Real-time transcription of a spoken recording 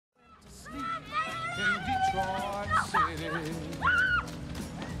Detroit City.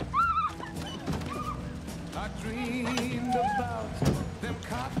 I dreamed about them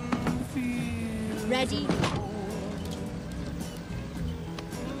cotton fields. Ready.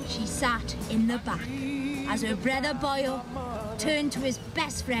 She sat in the back as her brother Boyo turned to his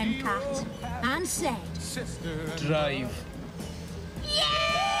best friend Cat and said, Drive.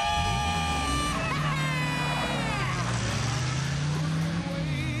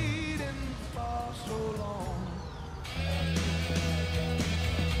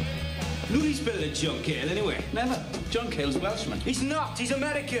 Louis built a John Cale anyway. Never. John Cale's Welshman. He's not. He's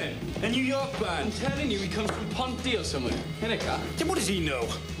American. A New York band. I'm telling you, he comes from Ponty or somewhere. In a car. Then what does he know?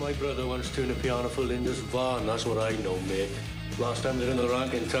 My brother once tuned a piano for Linda's van. That's what I know, mate. Last time they're in the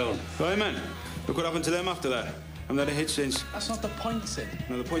rank in town. Right, man. Look what happened to them after that. I've had a hit since. That's not the point, Sid.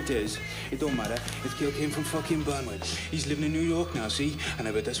 No, the point is, it don't matter if Cale came from fucking Burnwood. He's living in New York now, see? And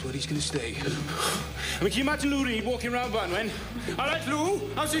I bet that's where he's gonna stay. I mean, can you imagine Lou Reed walking around Burnwood? All right, Lou,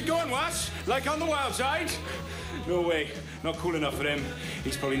 how's it going, what? Like on the wild side? No way. Not cool enough for him.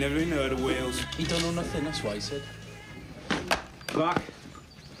 He's probably never even heard of Wales. He don't know nothing, that's why, Sid. Marc,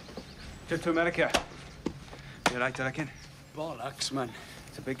 trip to America. You like that, I reckon? Bollocks, man.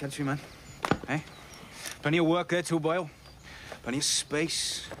 It's a big country, man. Eh? Plenty of work there, too, Boyo. Plenty of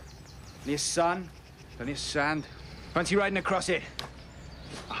space. Plenty of sun. Plenty of sand. Fancy riding across it.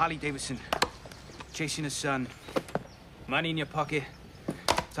 A Harley Davidson. Chasing the sun. Money in your pocket.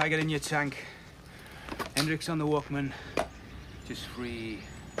 Tiger in your tank. Hendrix on the Walkman. Just free.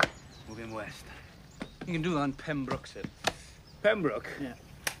 Moving west. You can do that in Pembroke, Sid. Pembroke? Yeah.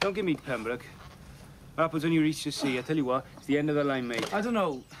 Don't give me Pembroke. What happens when you reach the sea? I tell you what, it's the end of the line, mate. I don't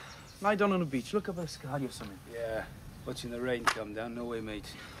know. Lie down on the beach, look up at the sky or something. Yeah, watching the rain come down, no way, mate.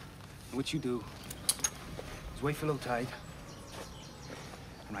 And what you do is wait for low tide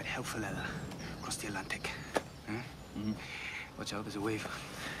and ride hell for leather across the Atlantic. Huh? Mm-hmm. Watch out, there's a wave.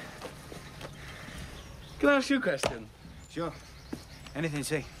 Can I ask you a question? Sure. Anything,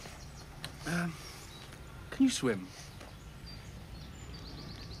 say. Can you swim?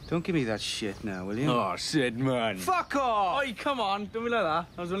 Don't give me that shit now, will you? Oh, Sid, man. Fuck off! Oi, come on, don't be like that.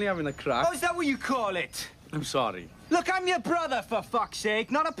 I was only having a crack. Oh, is that what you call it? I'm sorry. Look, I'm your brother, for fuck's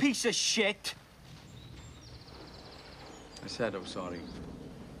sake, not a piece of shit. I said I'm sorry.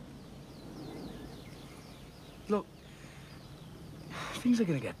 Look, things are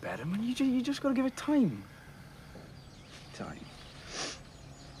gonna get better, man. You just gotta give it time. Time.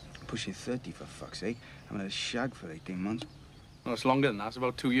 I'm pushing 30, for fuck's sake. I'm had a shag for 18 months. No, it's longer than that. It's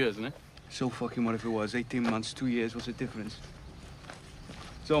about 2 years, isn't it? So fucking what if it was? 18 months, 2 years, what's the difference?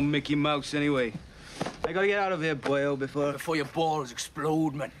 It's all Mickey Mouse anyway. I gotta get out of here, Boyo, before... Before your balls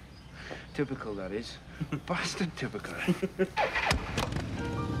explode, man. Typical, that is. Bastard typical.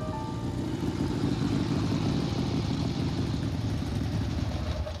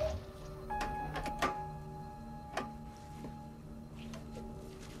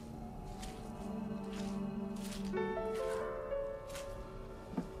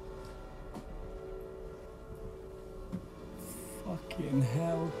 Fucking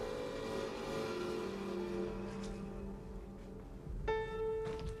hell.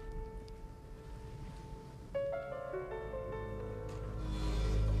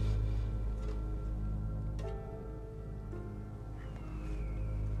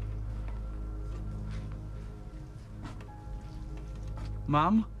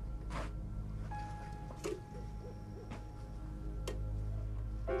 Mum?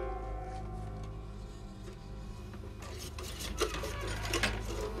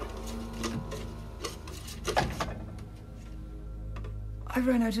 I've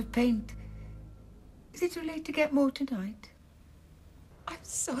run out of paint. Is it too late to get more tonight? I'm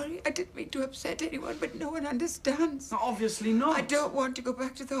sorry. I didn't mean to upset anyone, but no one understands. No, obviously not. I don't want to go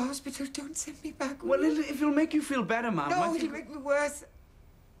back to the hospital. Don't send me back. Well, if it'll make you feel better, Mum. No, it'll make me worse.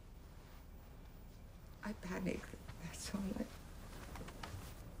 I panic. That's all.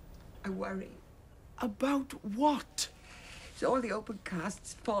 I worry. About what? It's all the open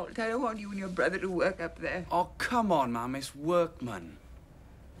cast's fault. I don't want you and your brother to work up there. Oh, come on, Mum. It's work, man.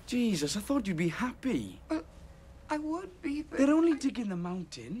 Jesus, I thought you'd be happy. Well, I would be, but... They're only digging the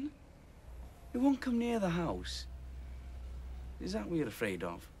mountain. It won't come near the house. Is that what you're afraid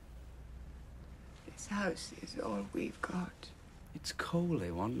of? This house is all we've got. It's coal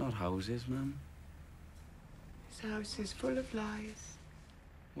they want, not houses, Mum. This house is full of lies.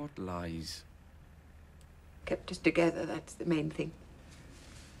 What lies? Kept us together, that's the main thing.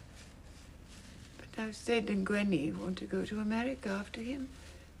 But now Sid and Gwenny want to go to America after him.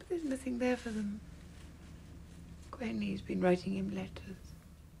 But there's nothing there for them. Gwenny's been writing him letters.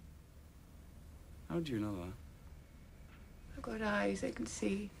 How do you know that? I've got eyes, I can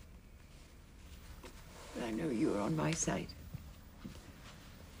see. But I know you were on my side.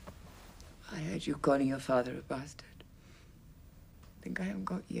 I heard you calling your father a bastard. Think I haven't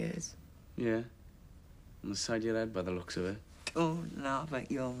got years. Yeah. On the side of your head by the looks of it. Don't laugh at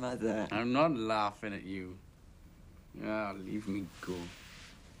your mother. I'm not laughing at you. Ah, leave me go.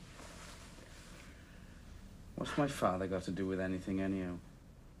 What's my father got to do with anything anyhow?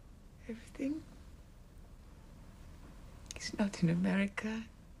 Everything? He's not in America.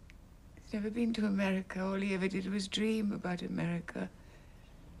 He's never been to America. All he ever did was dream about America.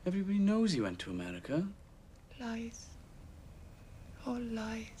 Everybody knows he went to America. Lies. All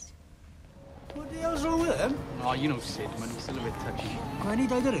lies. What the hell's wrong with him? Oh, you know Sid, man. He's still a bit touchy. Gwenny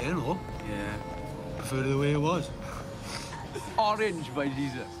died of rain, or? Yeah. Prefer the way it was. Orange by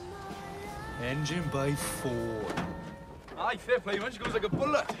Jesus. Engine by Ford. Aye, fair play, man. She goes like a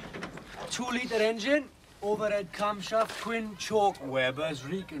bullet. 2-litre engine, overhead camshaft, twin choke Webers,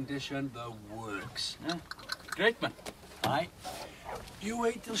 reconditioned the works. Yeah. Great, man. Aye. You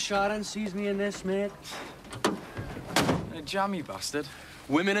wait till Sharon sees me in this, mate. A jammy bastard.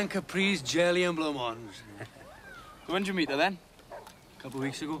 Women and capris, jelly and blowmons. So when did you meet her then? A couple of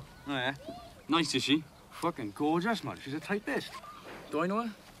weeks ago. Oh, yeah. Nice, is she? Fucking gorgeous, man. She's a typist. Do I know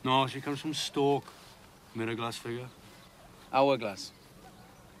her? No, she comes from Stoke. Mirror glass figure. Hourglass.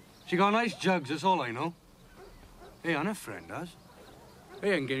 She got nice jugs, that's all I know. Hey, and her friend does.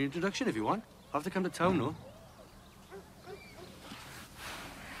 Hey, I can get an introduction if you want. I'll have to come to town, though.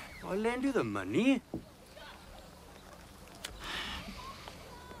 I'll lend you the money.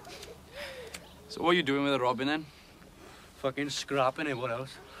 So what are you doing with the Robin then? Fucking scrapping it, what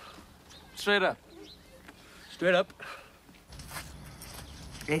else? Straight up. Straight up.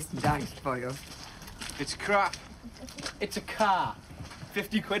 It's nice for you. It's crap. It's a car.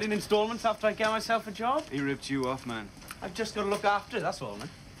 50 quid in installments after I get myself a job. He ripped you off, man. I've just got to look after it, that's all, man.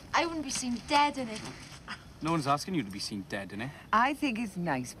 I wouldn't be seen dead in it. No one's asking you to be seen dead in it. I think it's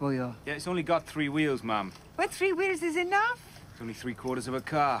nice, Boyo. Yeah, it's only got 3 wheels, ma'am. But 3 wheels is enough. It's only 3/4 of a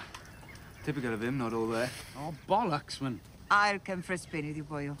car. Typical of him, not all there. Oh, bollocks, man. I'll come for a spin with you,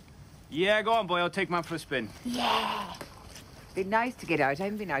 Boyo. Yeah, go on, boy. I'll take man for a spin. Yeah. Been nice to get out. I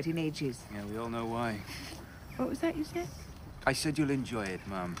haven't been out in ages. Yeah, we all know why. What was that you said? I said you'll enjoy it,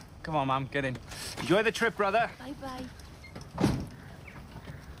 ma'am. Come on, ma'am. Get in. Enjoy the trip, brother. Bye-bye.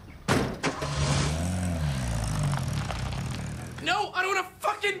 No, I don't want to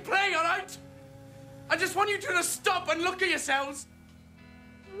fucking play, all right? I just want you two to stop and look at yourselves.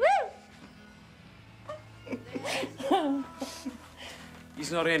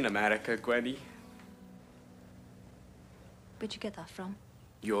 He's not in America, Gwenny. Where'd you get that from?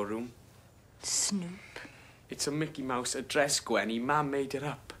 Your room. Snoop. It's a Mickey Mouse address, Gwenny. Mam made it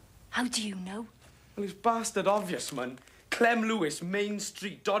up. How do you know? Well, it's bastard obvious, man. Clem Lewis, Main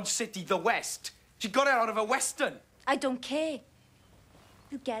Street, Dodge City, the West. She got it out of a Western. I don't care.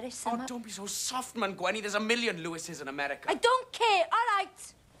 You get it, Summer. Oh, don't be so soft, man, Gwenny. There's a million Lewises in America. I don't care, all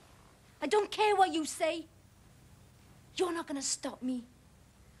right? I don't care what you say. You're not gonna stop me.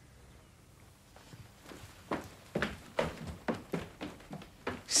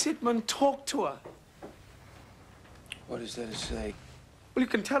 Sid, man, talk to her. What is there to say? Well, you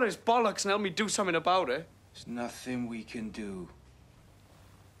can tell her it's bollocks and help me do something about it. There's nothing we can do.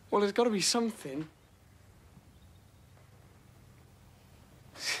 Well, there's got to be something.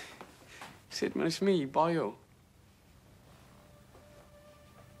 Sid, man, it's me, Boyo.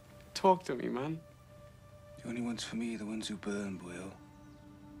 Talk to me, man. The only ones for me are the ones who burn, Boyo.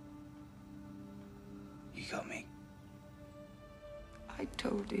 You got me. I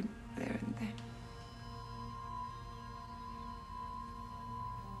told him there and then.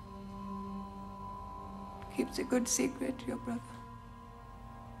 Keeps a good secret, your brother.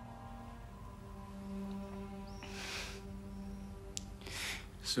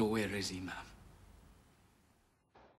 So where is he, ma'am?